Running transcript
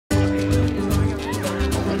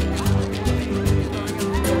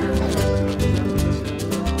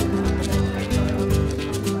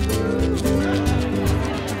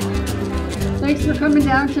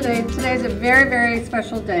down today. Today's a very, very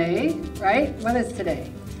special day, right? What is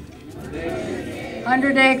today?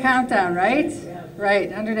 100-day countdown, right?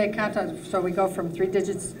 Right, 100-day countdown. So we go from 3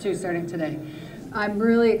 digits to 2 starting today. I'm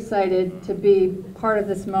really excited to be part of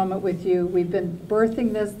this moment with you. We've been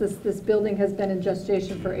birthing this. This building has been in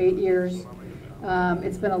gestation for 8 years.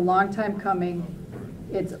 It's been a long time coming.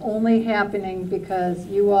 It's only happening because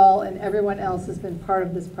you all and everyone else has been part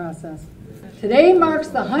of this process. Today marks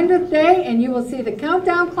the 100th day, and you will see the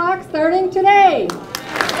countdown clock starting today.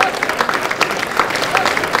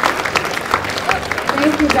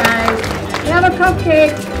 Thank you, guys. Have a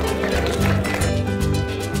cupcake.